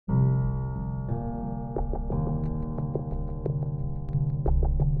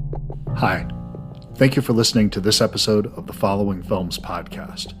Hi. Thank you for listening to this episode of the Following Films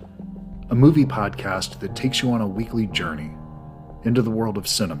podcast, a movie podcast that takes you on a weekly journey into the world of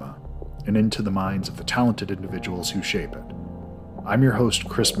cinema and into the minds of the talented individuals who shape it. I'm your host,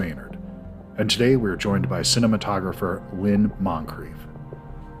 Chris Maynard, and today we're joined by cinematographer Lynn Moncrief.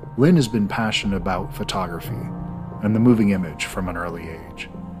 Lynn has been passionate about photography and the moving image from an early age.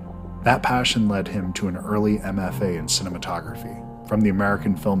 That passion led him to an early MFA in cinematography from the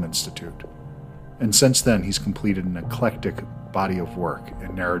American Film Institute, and since then he's completed an eclectic body of work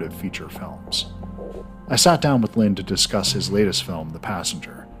in narrative feature films. I sat down with Lynn to discuss his latest film, The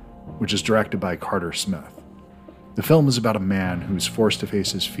Passenger, which is directed by Carter Smith. The film is about a man who's forced to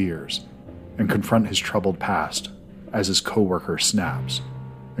face his fears and confront his troubled past as his co-worker snaps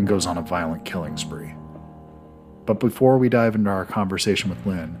and goes on a violent killing spree. But before we dive into our conversation with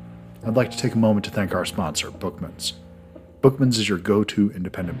Lynn, I'd like to take a moment to thank our sponsor, Bookman's. Bookman's is your go-to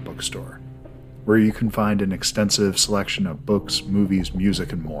independent bookstore, where you can find an extensive selection of books, movies,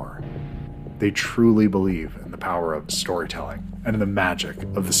 music, and more. They truly believe in the power of storytelling and in the magic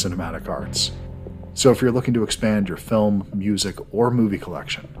of the cinematic arts. So if you're looking to expand your film, music, or movie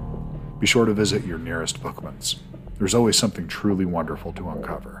collection, be sure to visit your nearest Bookman's. There's always something truly wonderful to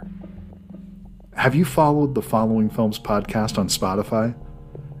uncover. Have you followed the Following Films podcast on Spotify?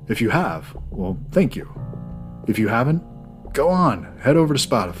 If you have, well, thank you. If you haven't, go on, head over to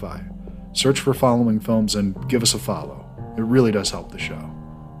Spotify, search for Following Films, and give us a follow. It really does help the show.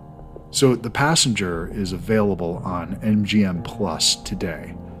 So The Passenger is available on MGM Plus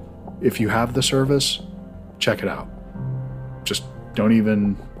today. If you have the service, check it out. Just don't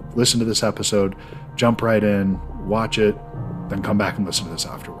even listen to this episode, jump right in, watch it, then come back and listen to this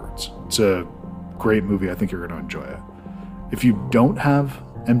afterwards. It's a great movie. I think you're going to enjoy it. If you don't have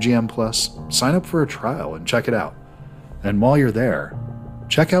MGM Plus, sign up for a trial and check it out. And while you're there,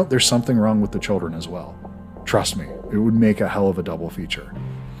 check out There's Something Wrong with the Children as well. Trust me, it would make a hell of a double feature.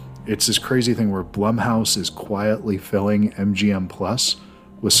 It's this crazy thing where Blumhouse is quietly filling MGM Plus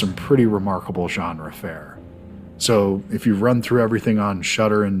with some pretty remarkable genre fare. So if you run through everything on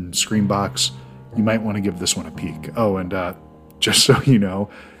Shudder and Screambox, you might want to give this one a peek. Oh, and just so you know,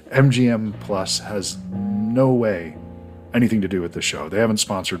 MGM Plus has no way anything to do with the show. They haven't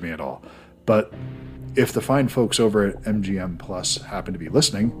sponsored me at all. But if the fine folks over at MGM Plus happen to be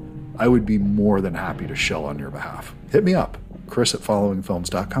listening, I would be more than happy to shill on your behalf. Hit me up,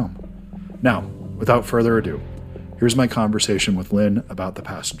 chris@followingfilms.com. Now, without further ado, here's my conversation with Lynn about The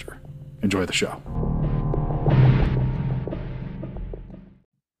Passenger. Enjoy the show.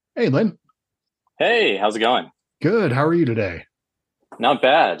 Hey, Lynn. Hey, how's it going? Good. How are you today? Not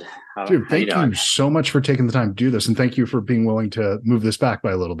bad. Dude, thank you so much for taking the time to do this, and thank you for being willing to move this back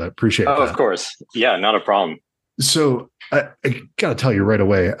by a little bit. Appreciate that. Oh, of course. Yeah, not a problem. So I got to tell you right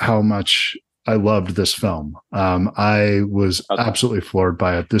away how much I loved this film. I was absolutely floored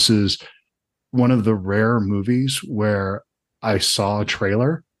by it. This is one of the rare movies where I saw a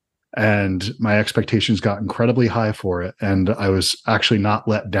trailer and my expectations got incredibly high for it, and I was actually not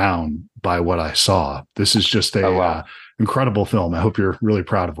let down by what I saw. This is just a incredible film. I hope you're really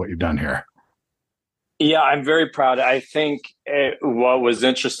proud of what you've done here. Yeah, I'm very proud. I think what was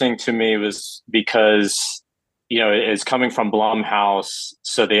interesting to me was because, it's coming from Blumhouse,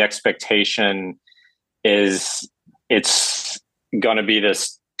 so the expectation is it's going to be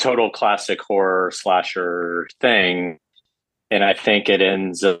this total classic horror slasher thing. And I think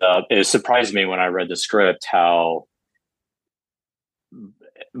it surprised me when I read the script how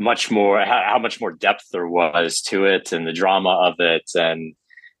much more depth there was to it and the drama of it. And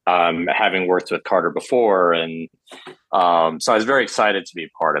having worked with Carter before. And so I was very excited to be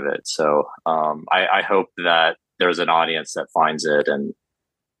part of it. So I hope that there's an audience that finds it and,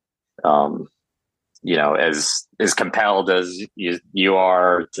 as compelled as you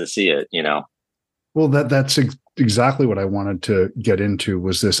are to see it, Well, that's exactly what I wanted to get into,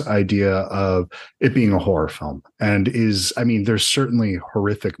 was this idea of it being a horror film. And there's certainly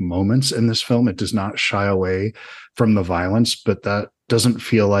horrific moments in this film. It does not shy away from the violence, but that doesn't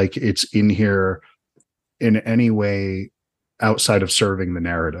feel like it's in here in any way outside of serving the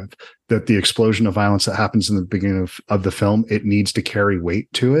narrative. That the explosion of violence that happens in the beginning of the film, it needs to carry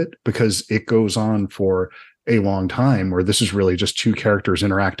weight to it because it goes on for a long time, where this is really just two characters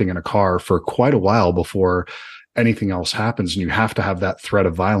interacting in a car for quite a while before anything else happens. And you have to have that threat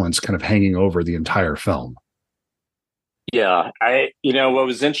of violence kind of hanging over the entire film. Yeah. What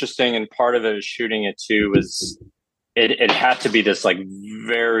was interesting, and part of it was shooting it too, was it had to be this like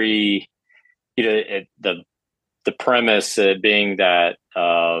very, the premise being that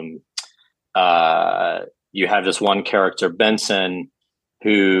you have this one character, Benson,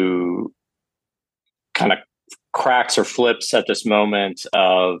 who kind of cracks or flips at this moment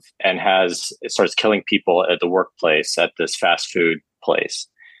and starts killing people at the workplace at this fast food place.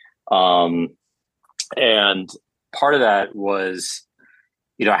 And part of that was,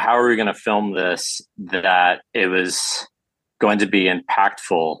 how are we going to film this that it was going to be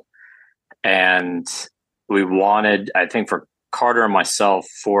impactful? And we wanted, I think, for Carter and myself,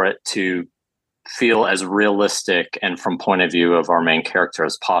 for it to feel as realistic and from point of view of our main character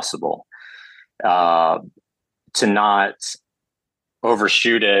as possible. To not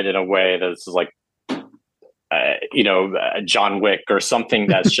overshoot it in a way that's like, John Wick or something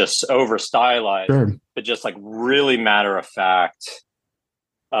that's just over stylized, sure, but just like really matter of fact.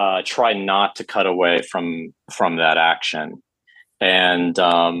 Try not to cut away from that action, and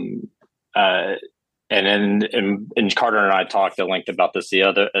Carter and I talked at length about this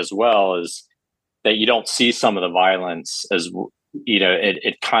as well, is that you don't see some of the violence as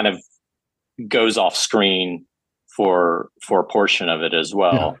it kind of goes off screen for a portion of it as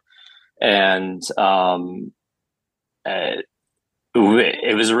well. Yeah. And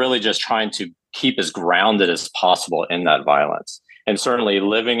it was really just trying to keep as grounded as possible in that violence. And certainly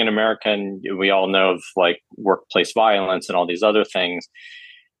living in America, and we all know of like workplace violence and all these other things,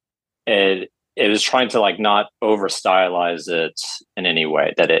 it was trying to like not over stylize it in any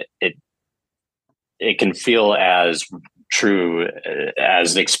way, that it can feel as true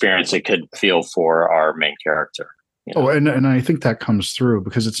as the experience it could feel for our main character. Oh, and I think that comes through,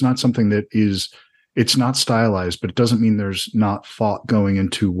 because it's not something that it's not stylized, but it doesn't mean there's not thought going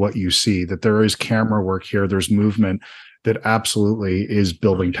into what you see, that there is camera work here. There's movement that absolutely is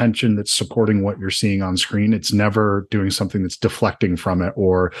building tension, that's supporting what you're seeing on screen. It's never doing something that's deflecting from it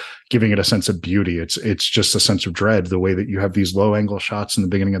or giving it a sense of beauty. It's just a sense of dread, the way that you have these low angle shots in the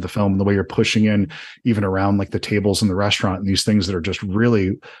beginning of the film, and the way you're pushing in even around like the tables in the restaurant, and these things that are just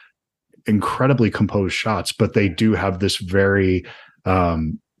really incredibly composed shots, but they do have this very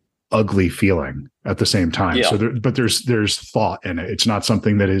ugly feeling at the same time. Yeah. So there's thought in it. It's not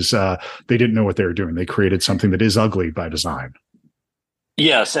something that is they didn't know what they were doing. They created something that is ugly by design.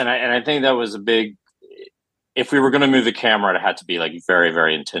 Yes, and I think that was a big. If we were going to move the camera, it had to be like very,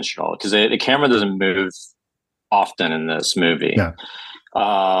 very intentional, because the camera doesn't move often in this movie. Yeah.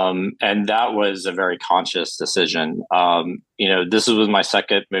 And that was a very conscious decision. This was my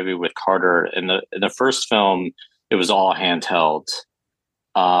second movie with Carter. In the first film, it was all handheld.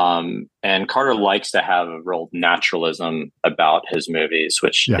 And Carter likes to have a real naturalism about his movies,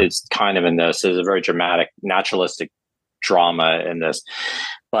 which is kind of in this. There's a very dramatic, naturalistic drama in this.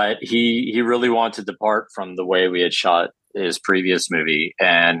 But he really wanted to depart from the way we had shot his previous movie.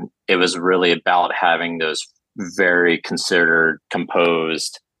 And it was really about having those very considered,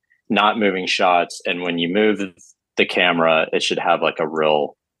 composed, not moving shots. And when you move the camera, it should have like a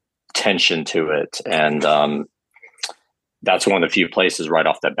real tension to it. And that's one of the few places right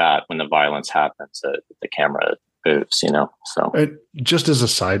off the bat when the violence happens, the camera moves, so. And just as a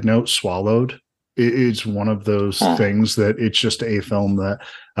side note, Swallowed, it's one of those things that it's just a film that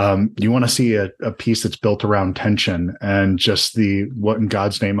you want to see a piece that's built around tension, and just what in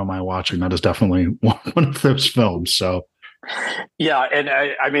God's name am I watching? That is definitely one of those films. So. Yeah. And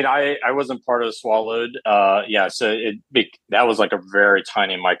I wasn't part of Swallowed. So that was like a very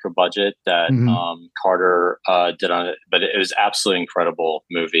tiny micro budget that Carter did on it, but it was absolutely incredible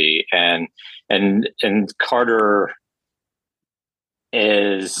movie. And Carter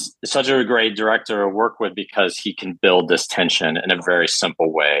is such a great director to work with, because he can build this tension in a very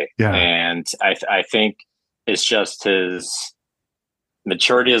simple way. Yeah. And I think it's just his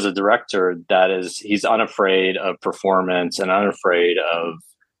maturity as a director he's unafraid of performance and unafraid of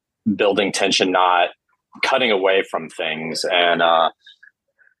building tension, not cutting away from things. And I'm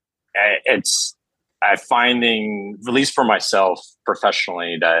finding, at least for myself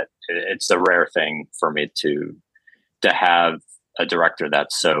professionally, that it's a rare thing for me to have a director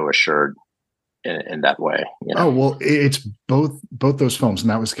that's so assured in that way. Oh, well, it's both those films, and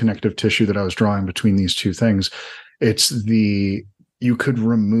that was the connective tissue that I was drawing between these two things. It's you could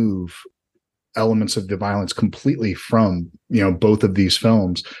remove elements of the violence completely from, both of these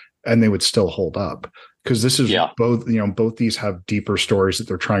films, and they would still hold up, because this is both these have deeper stories that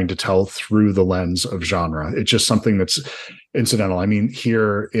they're trying to tell through the lens of genre. It's just something that's incidental. I mean,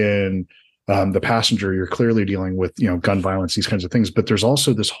 here in The Passenger, you're clearly dealing with, gun violence, these kinds of things, but there's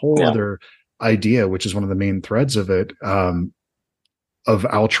also this whole other idea, which is one of the main threads of it, of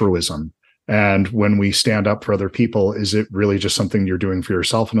altruism. And when we stand up for other people, is it really just something you're doing for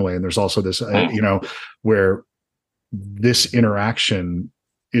yourself in a way? And there's also this, where this interaction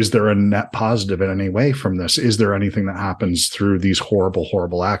is there a net positive in any way from this? Is there anything that happens through these horrible,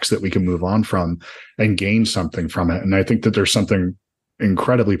 horrible acts that we can move on from and gain something from it? And I think that there's something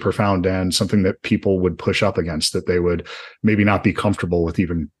incredibly profound and something that people would push up against, that they would maybe not be comfortable with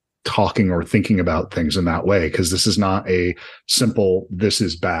even talking or thinking about things in that way, because this is not a simple "this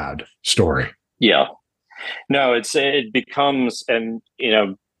is bad" story. Yeah, no, it becomes, and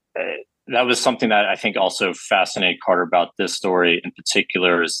that was something that I think also fascinated Carter about this story in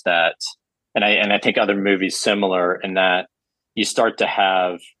particular, is that, and I think other movies similar, in that you start to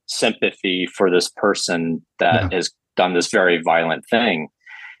have sympathy for this person that has done this very violent thing,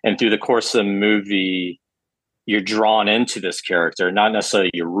 and through the course of the movie, you're drawn into this character. Not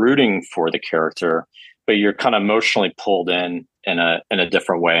necessarily you're rooting for the character, but you're kind of emotionally pulled in a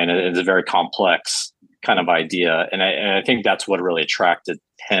different way, and it's a very complex kind of idea. And I think that's what really attracted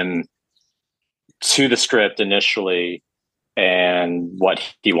him to the script initially, and what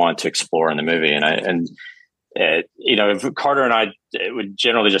he wanted to explore in the movie. Carter and I would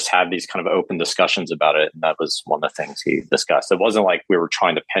generally just have these kind of open discussions about it, and that was one of the things he discussed. It wasn't like we were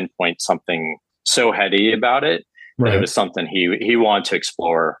trying to pinpoint something so heady about it, but it was something he wanted to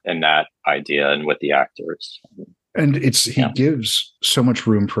explore in that idea and with the actors. And he gives so much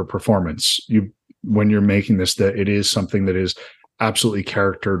room for performance. When you're making this, that it is something that is absolutely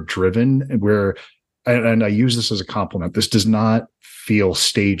character driven, where, and I use this as a compliment, this does not feel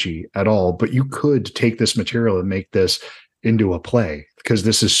stagey at all, but you could take this material and make this into a play, because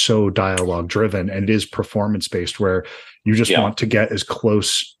this is so dialogue driven and it is performance based, where you just want to get as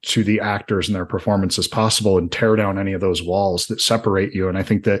close to the actors and their performance as possible and tear down any of those walls that separate you. And I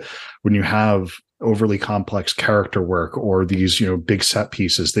think that when you have overly complex character work or these, big set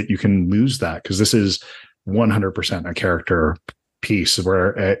pieces, that you can lose that, because this is 100% a character piece,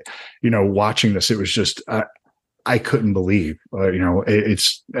 where, watching this, it was just, I couldn't believe,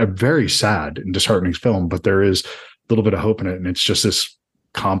 it's a very sad and disheartening film, but there is a little bit of hope in it. And it's just this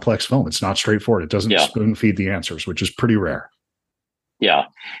complex film. It's not straightforward. It doesn't spoon feed the answers, which is pretty rare. Yeah.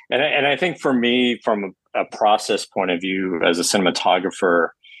 And I think for me, from a process point of view as a cinematographer,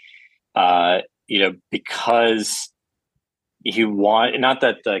 because not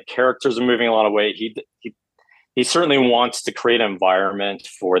that the characters are moving a lot of weight, he certainly wants to create an environment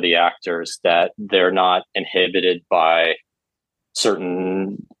for the actors that they're not inhibited by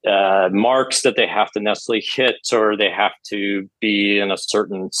certain marks that they have to necessarily hit, or they have to be in a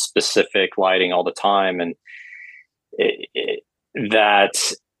certain specific lighting all the time. And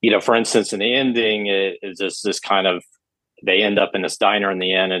for instance, in the ending, it's just this kind of, they end up in this diner in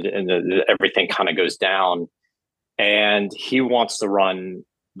the end, and everything kind of goes down, and he wants to run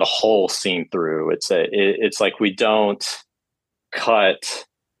the whole scene through. It's like, we don't cut.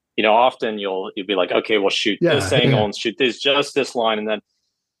 Often you'll be like, okay, we'll shoot this angle and shoot just this line, and then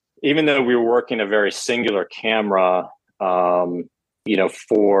even though we were working a very singular camera,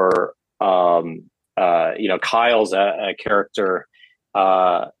 for Kyle's a character,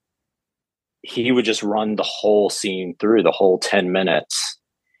 he would just run the whole scene through, the whole 10 minutes,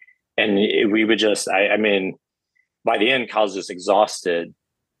 and we would just, I mean, by the end, Kyle's just exhausted.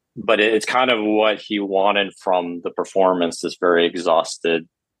 But it's kind of what he wanted from the performance, this very exhausted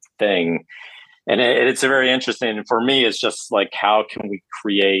thing. And it's a very interesting, and for me, it's just like, how can we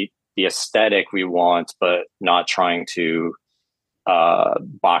create the aesthetic we want, but not trying to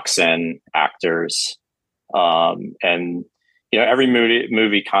box in actors. And every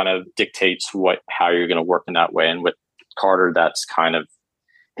movie kind of dictates how you're going to work in that way. And with Carter, that's kind of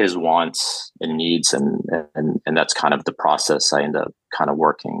his wants and needs, and that's kind of the process I end up kind of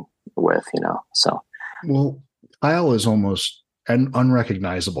working with, so. Well, Kyle is almost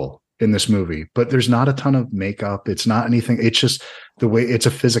unrecognizable in this movie, but there's not a ton of makeup. It's not anything. It's just the way, it's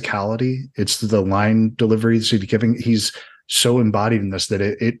a physicality. It's the line deliveries he's giving. He's so embodied in this that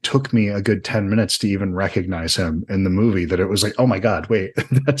it took me a good 10 minutes to even recognize him in the movie, that it was like, oh my God, wait,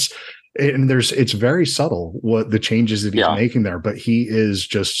 that's, and it's very subtle what the changes that he's making there, but he is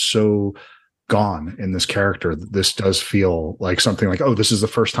just so gone in this character. This does feel like something like, oh, this is the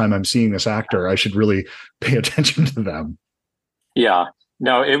first time I'm seeing this actor. I should really pay attention to them. Yeah,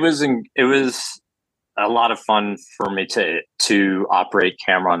 no, it was a lot of fun for me to operate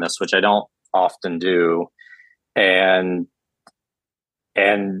camera on this, which I don't often do. And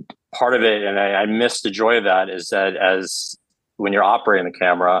part of it, and I miss the joy of that, is that as when you're operating the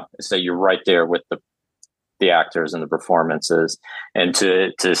camera, is that you're right there with the actors and the performances, and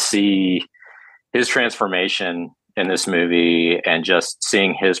to see his transformation in this movie and just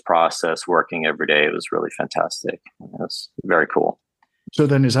seeing his process working every day, it was really fantastic. It was very cool. So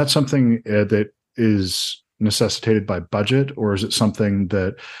then, is that something that is necessitated by budget, or is it something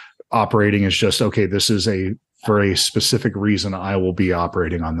that operating is just, okay, this is for a specific reason I will be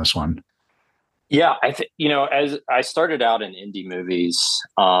operating on this one? Yeah, as I started out in indie movies,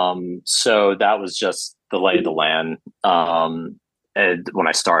 so that was just the lay of the land. And when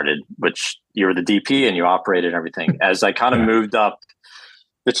I started, which you were the DP and you operated everything. As I kind of moved up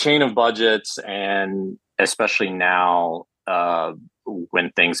the chain of budgets, and especially now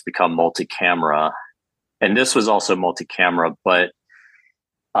when things become multi-camera, and this was also multi-camera, but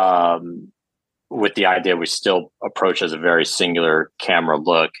with the idea we still approach as a very singular camera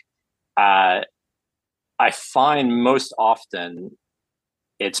look. I find most often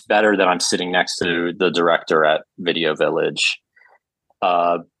it's better that I'm sitting next to the director at Video Village,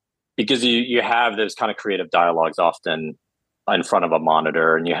 because you have those kind of creative dialogues often in front of a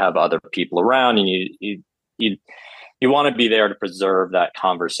monitor, and you have other people around, and you want to be there to preserve that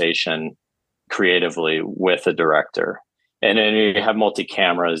conversation creatively with the director. And then you have multi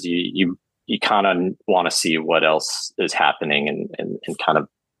cameras, you kind of want to see what else is happening and kind of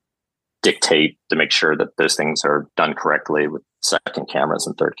dictate to make sure that those things are done correctly with second cameras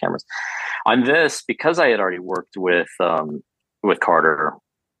and third cameras. On this, because I had already worked with Carter,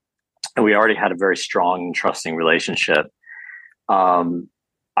 and we already had a very strong and trusting relationship,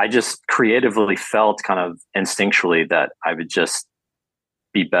 I just creatively felt kind of instinctually that I would just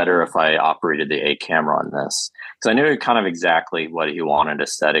be better if I operated the A camera on this, because I knew kind of exactly what he wanted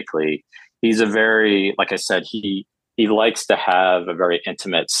aesthetically. He's a very, like I said, he likes to have a very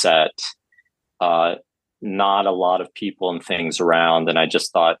intimate set, not a lot of people and things around. And I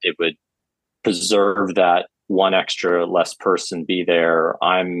just thought it would preserve that one extra less person be there.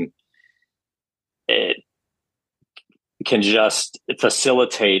 It can just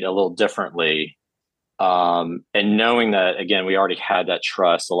facilitate a little differently. And knowing that, again, we already had that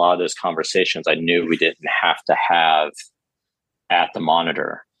trust, a lot of those conversations I knew we didn't have to have at the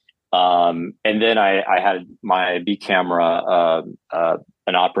monitor. And then I had my B camera,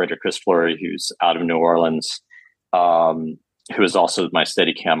 an operator, Chris Fleury, who's out of New Orleans, who is also my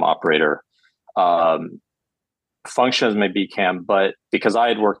Steadicam operator, function as my B cam. But because I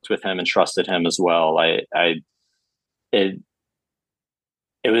had worked with him and trusted him as well, it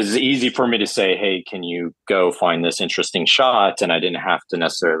was easy for me to say, hey, can you go find this interesting shot? And I didn't have to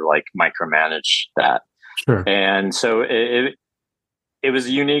necessarily like micromanage that. Sure. And so it was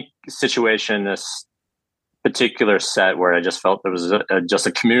a unique situation, this particular set, where I just felt there was just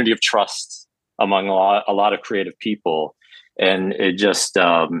a community of trust among a lot of creative people. And it just,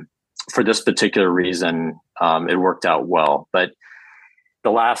 for this particular reason, it worked out well. But the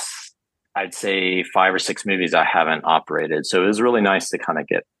last, I'd say 5 or 6 movies I haven't operated. So it was really nice to kind of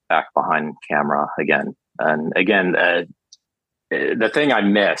get back behind camera again. And again, the thing I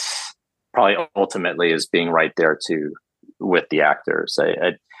miss probably ultimately is being right there with the actors.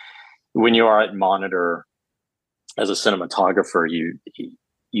 When you are at monitor as a cinematographer,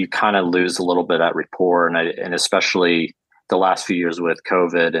 you kind of lose a little bit of that rapport. And especially the last few years with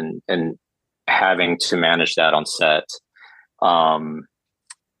COVID and having to manage that on set,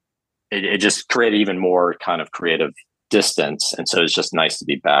 it just created even more kind of creative distance. And so it's just nice to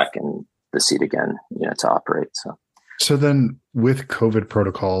be back in the seat again, to operate. So then with COVID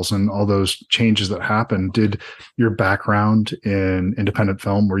protocols and all those changes that happened, did your background in independent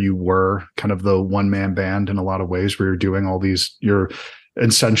film, where you were kind of the one-man band in a lot of ways, where you're doing all these, you're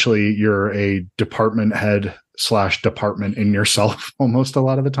a department head / department in yourself almost a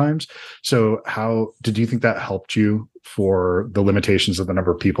lot of the times. So how did you think that helped you for the limitations of the number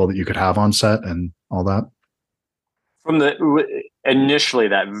of people that you could have on set and all that? From initially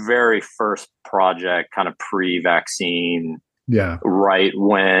that very first project, kind of pre-vaccine, right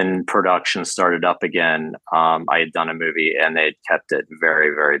when production started up again, I had done a movie and they'd kept it very,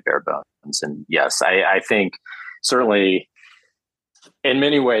 very bare bones. And yes, I think certainly in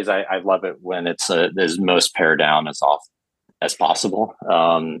many ways, I love it when it's most pared down as off as possible.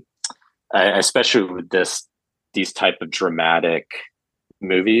 Especially with these type of dramatic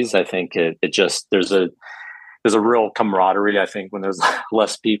movies, I think it just there's a real camaraderie. I think when there's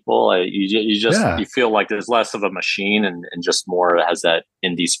less people, you feel like there's less of a machine and just more has that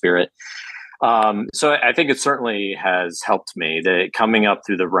indie spirit. So I think it certainly has helped me. Coming up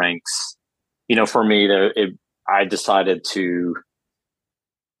through the ranks, for me, I decided to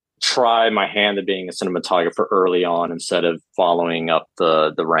try my hand at being a cinematographer early on instead of following up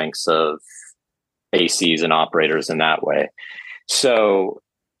the ranks of ACs and operators in that way. So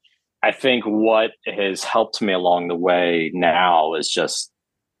I think what has helped me along the way now is just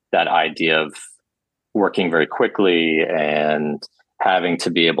that idea of working very quickly and having to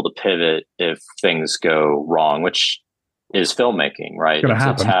be able to pivot if things go wrong, which is filmmaking, right? Gonna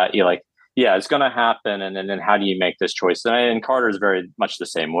happen. You're like, yeah, it's going to happen. And then how do you make this choice? And Carter is very much the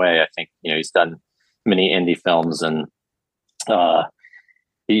same way. I think, he's done many indie films, and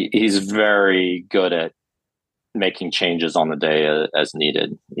he's very good at making changes on the day as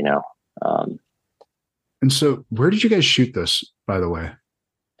needed, And so where did you guys shoot this, by the way?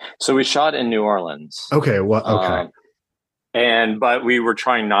 So we shot in New Orleans. Okay. Well, okay. But we were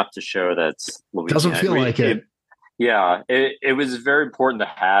trying not to show that's Louisiana. Doesn't feel like it. Yeah. It was very important to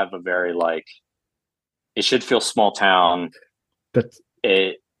have a very, it should feel small town.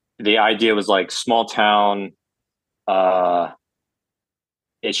 The idea was small town.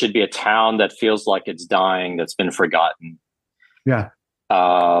 It should be a town that feels like it's dying, that's been forgotten. Yeah.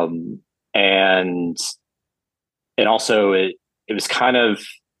 And also it was kind of,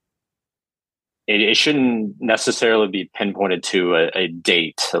 it shouldn't necessarily be pinpointed to a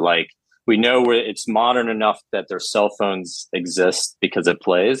date. We know it's modern enough that their cell phones exist because it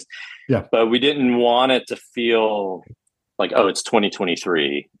plays. Yeah. But we didn't want it to feel like, oh, it's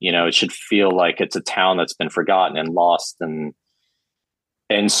 2023. It should feel like it's a town that's been forgotten and lost.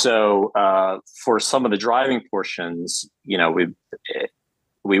 And so for some of the driving portions,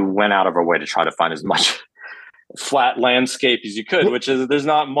 we went out of our way to try to find as much flat landscape as you could, which is, there's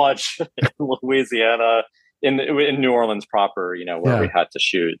not much in Louisiana, in New Orleans proper, where we had to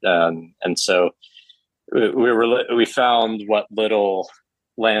shoot. And so we found what little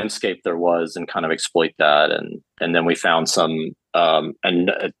landscape there was and kind of exploit that. And then we found some, and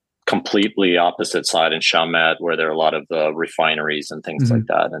a completely opposite side in Chalmette, where there are a lot of the refineries and things like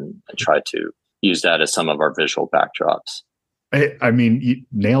that. And tried to use that as some of our visual backdrops. I mean, you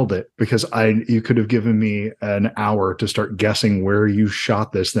nailed it, because you could have given me an hour to start guessing where you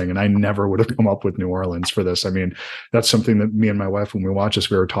shot this thing, and I never would have come up with New Orleans for this. I mean, that's something that me and my wife, when we watch this,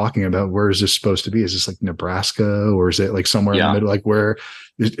 we were talking about, where is this supposed to be? Is this Nebraska, or is it somewhere in the middle, where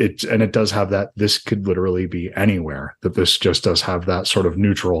and it does have that, this could literally be anywhere, that this just does have that sort of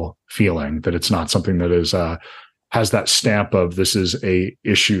neutral feeling, that it's not something that is, has that stamp of, this is a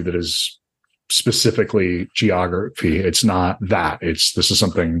issue that is specifically geography. It's not that. This is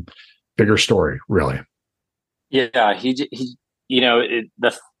something bigger story, really. Yeah,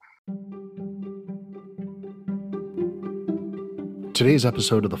 Today's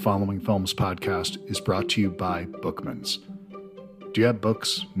episode of the Following Films podcast is brought to you by Bookman's. Do you have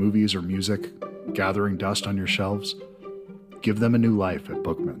books, movies, or music gathering dust on your shelves? Give them a new life at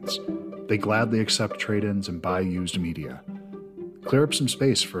Bookman's. They gladly accept trade-ins and buy used media. Clear up some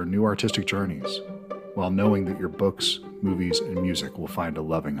space for new artistic journeys, while knowing that your books, movies, and music will find a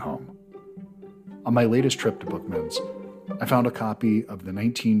loving home. On my latest trip to Bookman's, I found a copy of the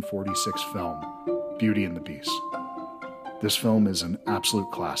 1946 film, Beauty and the Beast. This film is an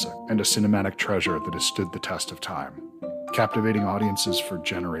absolute classic and a cinematic treasure that has stood the test of time, captivating audiences for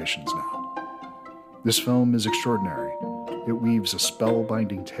generations now. This film is extraordinary. It weaves a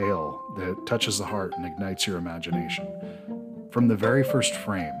spellbinding tale that touches the heart and ignites your imagination. From the very first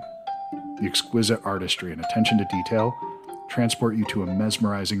frame, the exquisite artistry and attention to detail transport you to a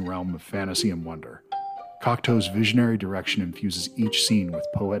mesmerizing realm of fantasy and wonder. Cocteau's visionary direction infuses each scene with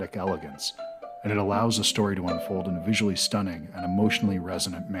poetic elegance, and it allows the story to unfold in a visually stunning and emotionally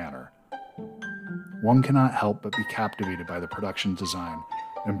resonant manner. One cannot help but be captivated by the production design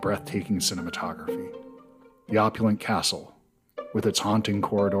and breathtaking cinematography. The opulent castle, with its haunting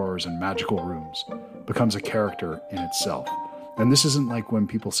corridors and magical rooms, becomes a character in itself. And this isn't like when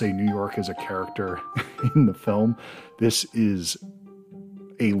people say New York is a character in the film. This is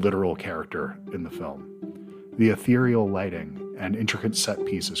a literal character in the film. The ethereal lighting and intricate set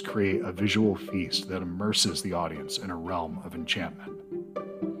pieces create a visual feast that immerses the audience in a realm of enchantment.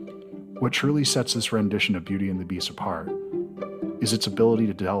 What truly sets this rendition of Beauty and the Beast apart is its ability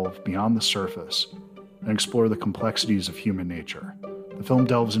to delve beyond the surface and explore the complexities of human nature. The film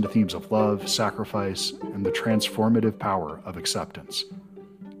delves into themes of love, sacrifice, and the transformative power of acceptance.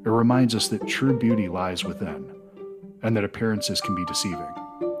 It reminds us that true beauty lies within, and that appearances can be deceiving.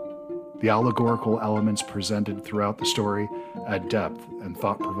 The allegorical elements presented throughout the story add depth and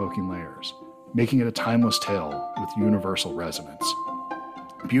thought-provoking layers, making it a timeless tale with universal resonance.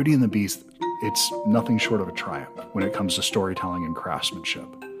 Beauty and the Beast, it's nothing short of a triumph when it comes to storytelling and craftsmanship.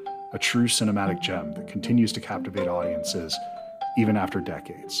 A true cinematic gem that continues to captivate audiences even after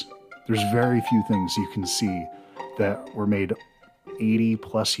decades. There's very few things you can see that were made 80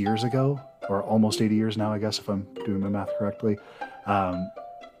 plus years ago, or almost 80 years now, I guess, if I'm doing my math correctly,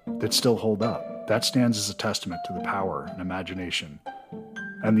 that still hold up. That stands as a testament to the power and imagination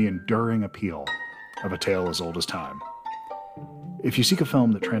and the enduring appeal of a tale as old as time. If you seek a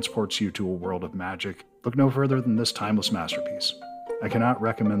film that transports you to a world of magic, look no further than this timeless masterpiece. I cannot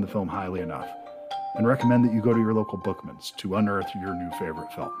recommend the film highly enough, and recommend that you go to your local Bookman's to unearth your new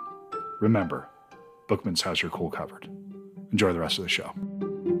favorite film. Remember, Bookman's has your cool covered. Enjoy the rest of the show.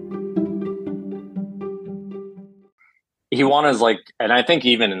 He wanted and I think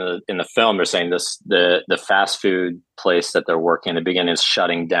even in the film they're saying this, the fast food place that they're working in the beginning is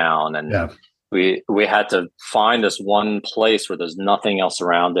shutting down, and yeah. we had to find this one place where there's nothing else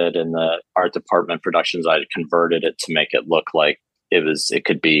around it, and the art department productions I converted it to make it look like it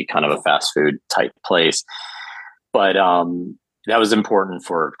could be kind of a fast food type place. But that was important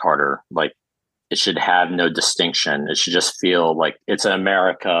for Carter. Like, it should have no distinction. It should just feel like it's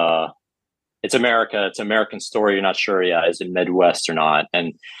America. It's America. It's an American story. You're not sure, is it Midwest or not?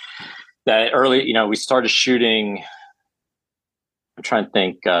 And that early, we started shooting, I'm trying to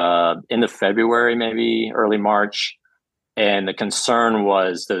think, in the February, maybe early March. And the concern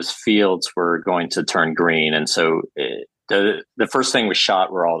was those fields were going to turn green. And so the first thing we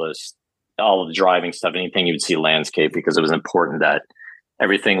shot were all of the driving stuff, anything you would see landscape, because it was important that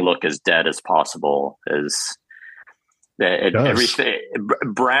everything look as dead as possible. Everything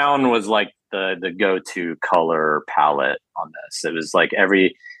brown was like the go-to color palette on this. It was like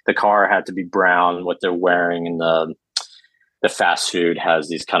the car had to be brown. What they're wearing in the fast food has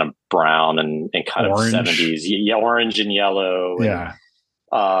these kind of brown and kind orange. Of 70s, orange and yellow. Yeah.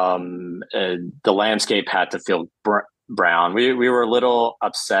 And, the landscape had to feel brown. We were a little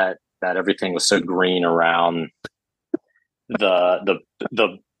upset that everything was so green around the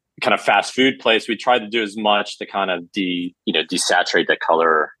kind of fast food place. We tried to do as much to kind of desaturate the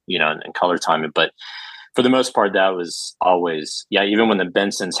color, and color timing. But for the most part, that was always, even when the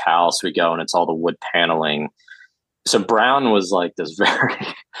Benson's house we go and it's all the wood paneling. So brown was like this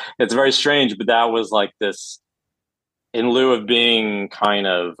it's very strange, but that was like this, in lieu of being kind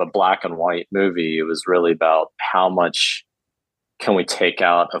of a black and white movie, it was really about how much can we take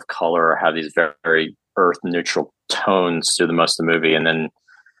out of color or have these very, very earth neutral tones through the most of the movie. And then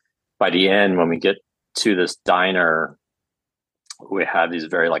by the end, when we get to this diner, we have these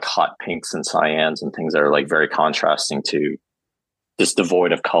very like hot pinks and cyans and things that are like very contrasting to this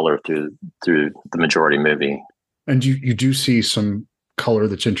devoid of color through the majority movie. And you do see some color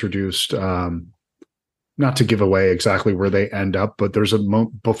that's introduced, not to give away exactly where they end up, but there's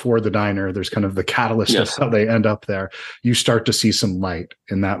before the diner, there's kind of the catalyst of how they end up there. You start to see some light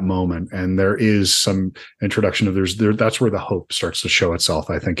in that moment. And there is some introduction of that's where the hope starts to show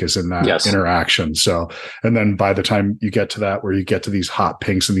itself, I think, is in that interaction. So, and then by the time you get to that, where you get to these hot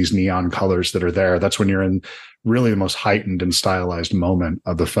pinks and these neon colors that are there, that's when you're in really the most heightened and stylized moment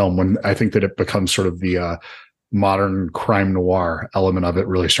of the film, when I think that it becomes sort of the modern crime noir element of it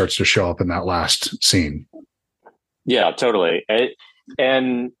really starts to show up in that last scene. Yeah, totally.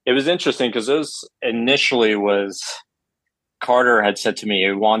 And it was interesting because those initially was Carter had said to me,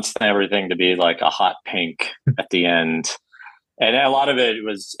 he wants everything to be like a hot pink at the end. And a lot of it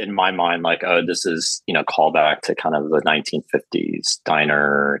was in my mind, like, oh, this is, callback to kind of the 1950s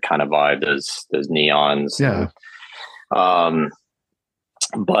diner kind of vibe, those neons. Yeah.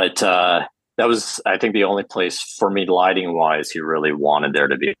 But that was, I think, the only place for me, lighting wise, he really wanted there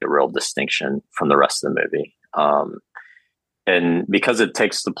to be a real distinction from the rest of the movie. And because it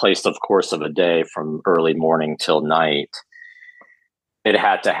takes the place, of course, of a day from early morning till night, it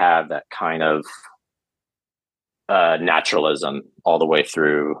had to have that kind of naturalism all the way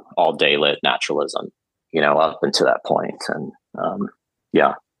through, all daylit naturalism, up until that point. And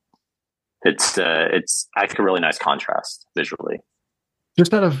it's I think a really nice contrast visually.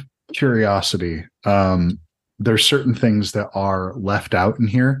 Just out of curiosity, there's certain things that are left out in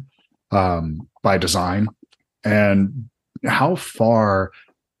here by design. And how far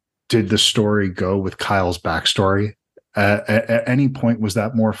did the story go with Kyle's backstory? At any point, was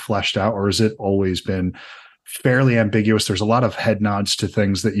that more fleshed out, or has it always been fairly ambiguous? There's a lot of head nods to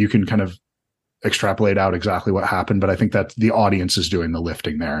things that you can kind of extrapolate out exactly what happened, but I think that the audience is doing the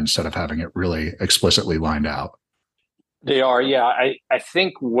lifting there instead of having it really explicitly lined out. They are, yeah. I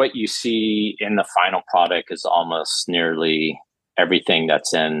think what you see in the final product is almost nearly everything that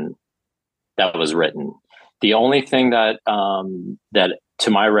was written. The only thing that to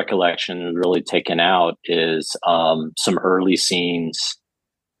my recollection really taken out is some early scenes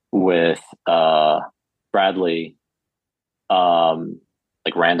with Bradley,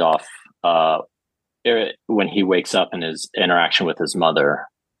 like Randolph, when he wakes up in his interaction with his mother.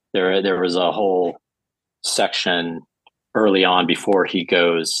 There was a whole section early on before he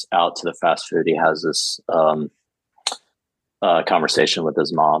goes out to the fast food. He has this conversation with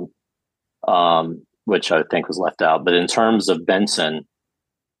his mom, which I think was left out. But in terms of Benson,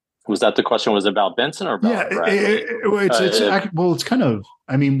 was that the question? Was it about Benson or about Bradley? It's kind of.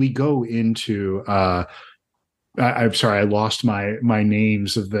 I mean, we go into. I'm sorry, I lost my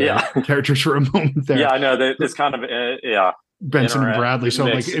names of the characters for a moment there. Yeah, I know that it's kind of Benson and Bradley. So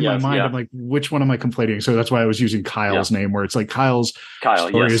like in my mind, I'm like, which one am I conflating? So that's why I was using Kyle's name, where it's like Kyle,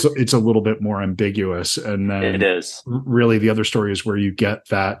 story is it's a little bit more ambiguous, and then it is really the other story is where you get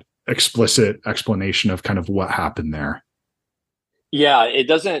that explicit explanation of kind of what happened there. Yeah, it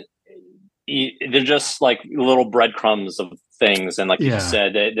doesn't. They're just like little breadcrumbs of things, and like you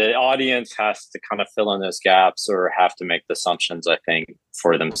said, the audience has to kind of fill in those gaps or have to make the assumptions, I think,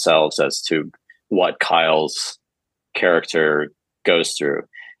 for themselves as to what Kyle's character goes through.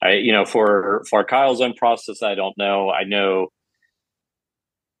 For Kyle's own process, I don't know. I know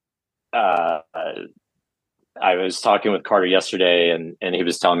I was talking with Carter yesterday, and he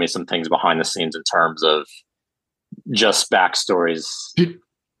was telling me some things behind the scenes in terms of just backstories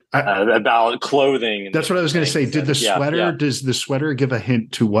about clothing. That's what I was going to say. Did the sweater? Does the sweater give a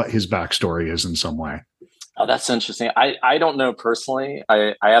hint to what his backstory is in some way? Oh, that's interesting. I don't know personally.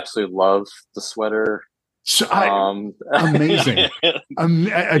 I absolutely love the sweater. So amazing.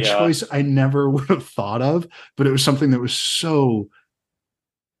 A choice I never would have thought of, but it was something that was so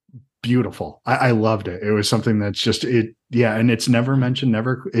beautiful. I loved it. It was something that's just it. Yeah. And it's never mentioned,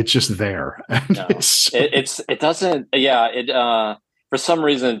 it's just there. No, it doesn't. Yeah. For some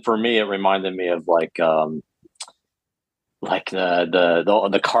reason, for me, it reminded me of like the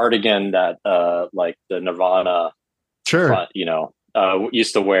cardigan that like the Nirvana front,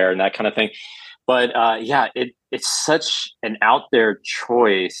 used to wear and that kind of thing. But it's such an out there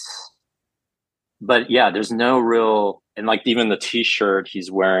choice. But yeah, there's no real, and like even the T-shirt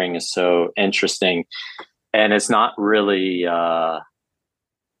he's wearing is so interesting, and it's not really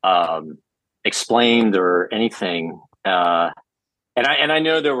explained or anything. And I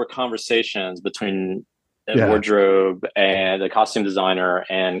know there were conversations between the wardrobe and the costume designer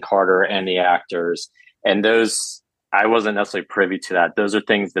and Carter and the actors, and those I wasn't necessarily privy to that. Those are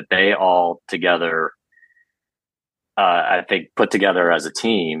things that they all together, I think, put together as a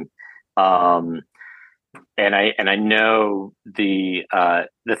team. And I know the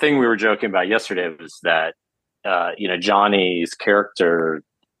thing we were joking about yesterday was that Johnny's character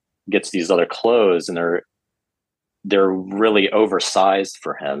gets these other clothes and they're really oversized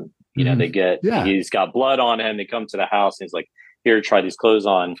for him. They get he's got blood on him. They come to the house and he's like, "Here, try these clothes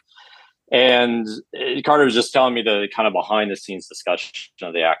on." And Carter was just telling me the kind of behind the scenes discussion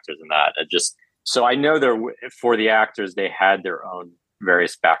of the actors and that. So I know for the actors, they had their own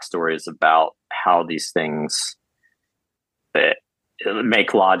various backstories about how these things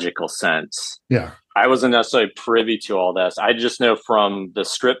make logical sense. Yeah. I wasn't necessarily privy to all this. I just know from the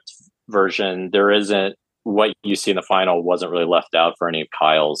script version, there isn't what you see in the final wasn't really left out for any of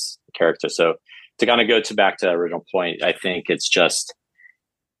Kyle's characters. So to kind of go back to the original point, I think it's just,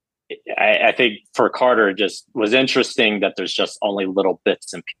 I think for Carter, it just was interesting that there's just only little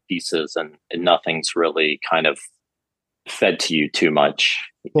bits and pieces and nothing's really kind of fed to you too much.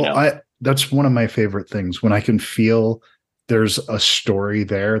 That's one of my favorite things when I can feel there's a story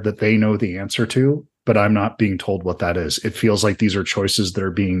there that they know the answer to, but I'm not being told what that is. It feels like these are choices that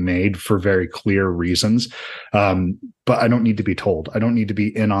are being made for very clear reasons. But I don't need to be told. I don't need to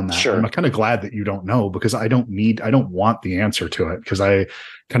be in on that. Sure. I'm kind of glad that you don't know, because I don't want the answer to it, because I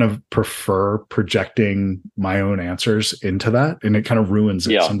kind of prefer projecting my own answers into that. And it kind of ruins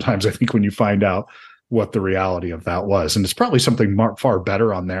it sometimes, I think, when you find out what the reality of that was. And it's probably something far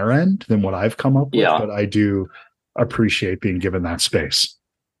better on their end than what I've come up with, but I do appreciate being given that space.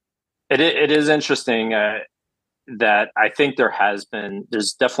 It is interesting that I think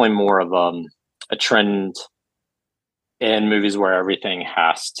there's definitely more of a trend in movies where everything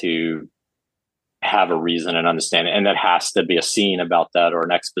has to have a reason and understanding, and that has to be a scene about that or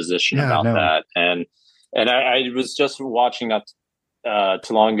an exposition that. And I was just watching that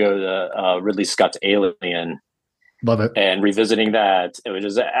too long ago, the Ridley Scott's Alien. Love it. And revisiting that, it was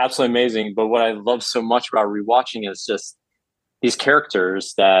just absolutely amazing. But what I love so much about rewatching is just these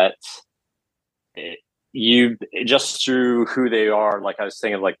characters that you just through who they are. Like I was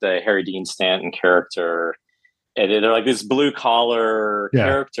thinking of like the Harry Dean Stanton character, and they're like these blue collar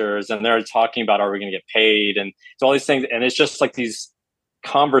characters, and they're talking about, are we going to get paid? And so all these things. And it's just like these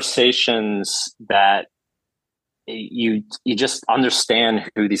conversations that you just understand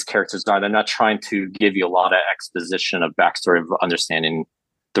who these characters are. They're not trying to give you a lot of exposition of backstory of understanding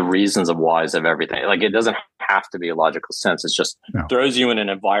the reasons of whys of everything. Like, it doesn't have to be a logical sense. It's just throws you in an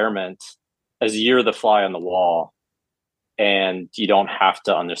environment as you're the fly on the wall, and you don't have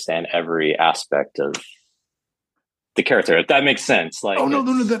to understand every aspect of the character, if that makes sense. Like, no,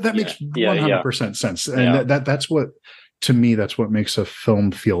 that makes 100% sense. And that's what, to me, that's what makes a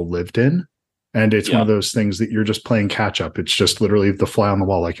film feel lived in. And it's one of those things that you're just playing catch up. It's just literally the fly on the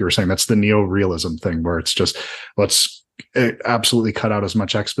wall, like you were saying. That's the neo-realism thing, where it's just, let's absolutely cut out as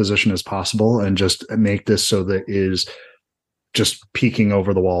much exposition as possible and just make this so that is just peeking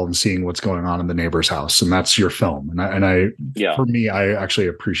over the wall and seeing what's going on in the neighbor's house. And that's your film. For me, I actually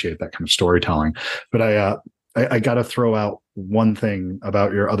appreciate that kind of storytelling. But I got to throw out one thing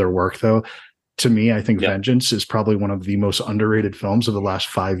about your other work, though. To me, I think Vengeance is probably one of the most underrated films of the last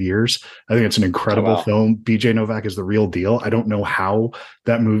 5 years. I think it's an incredible film. BJ Novak is the real deal. I don't know how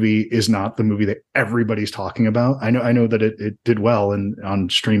that movie is not the movie that everybody's talking about. I know that it did well on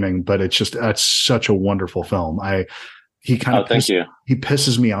streaming, but that's such a wonderful film. He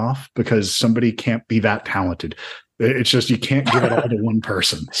pisses me off because somebody can't be that talented. It's just, you can't give it all to one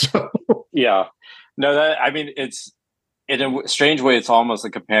person. So it's, in a strange way, it's almost a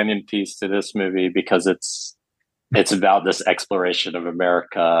companion piece to this movie, because it's about this exploration of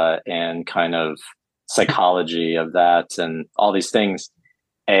America and kind of psychology of that and all these things.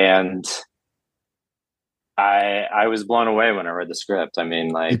 And I was blown away when I read the script. I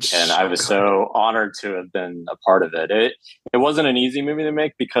mean, and I was so honored to have been a part of it. It wasn't an easy movie to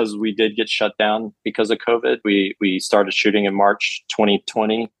make, because we did get shut down because of COVID. We started shooting in March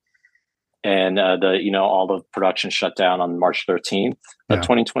 2020. And all the production shut down on March 13th of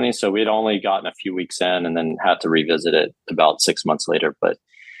 2020. So we'd only gotten a few weeks in and then had to revisit it about 6 months later. But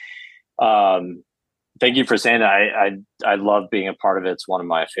thank you for saying that. I love being a part of it. It's one of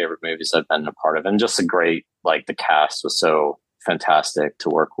my favorite movies I've been a part of. And just the cast was so fantastic to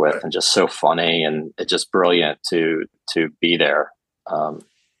work with, and just so funny, and it's just brilliant to be there. I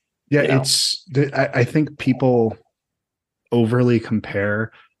think people overly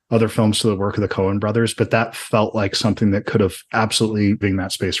compare other films to the work of the Coen brothers, but that felt like something that could have absolutely been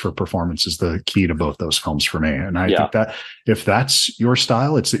that space for performance is the key to both those films for me. And I think that if that's your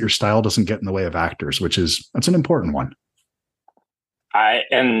style, it's that your style doesn't get in the way of actors, that's an important one.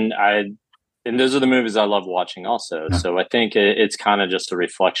 And those are the movies I love watching also. Yeah. So I think it's kind of just a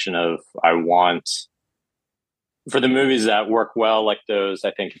reflection of, I want, for the movies that work well like those,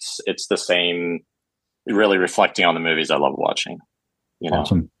 I think it's the same, really reflecting on the movies I love watching.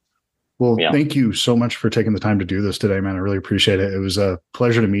 Awesome. Well, thank you so much for taking the time to do this today, man. I really appreciate it. It was a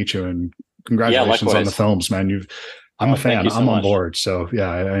pleasure to meet you, and congratulations on the films, man. I'm a fan. I'm on board. So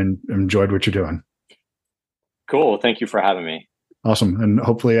I enjoyed what you're doing. Cool. Thank you for having me. Awesome. And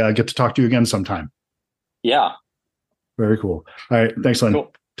hopefully I get to talk to you again sometime. Yeah. Very cool. All right. Thanks, Len.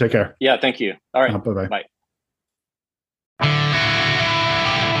 Cool. Take care. Yeah. Thank you. All right. Bye-bye. Bye.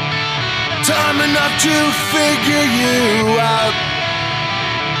 Time enough to figure you out.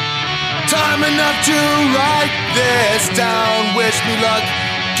 Time enough to write this down. Wish me luck,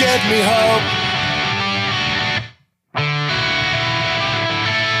 give me hope.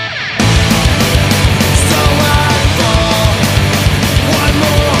 So I fall one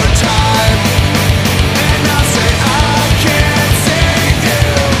more time, and I'll say I can't see you.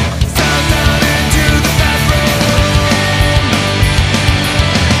 Fell down into the bathroom,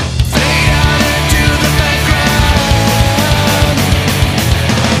 fade out into the background.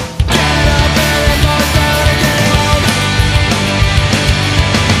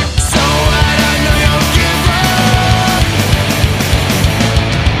 So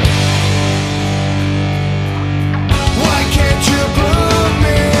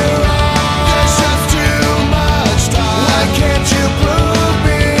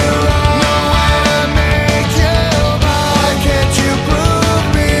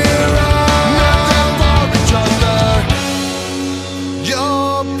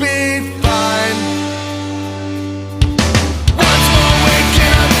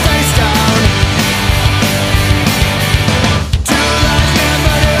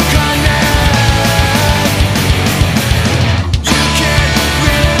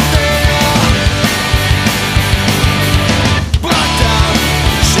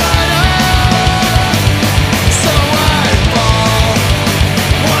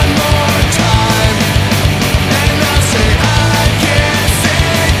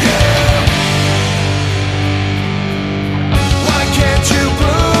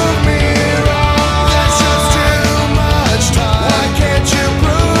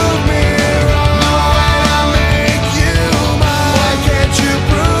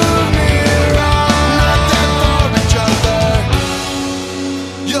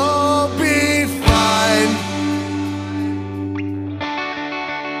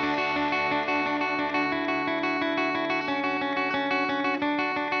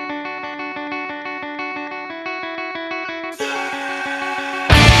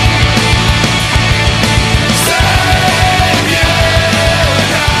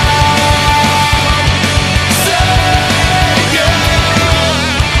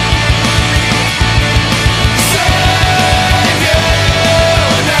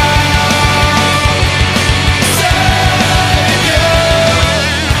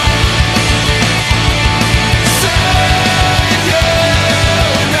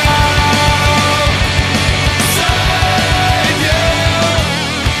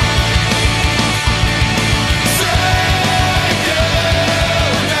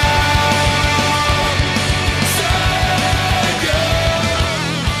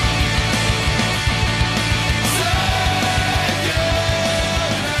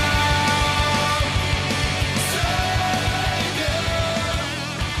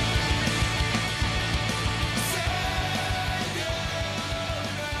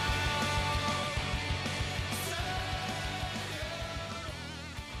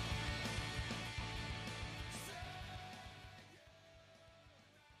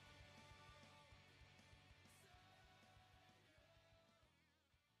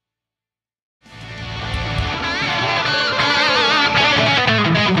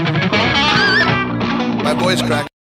voice crack.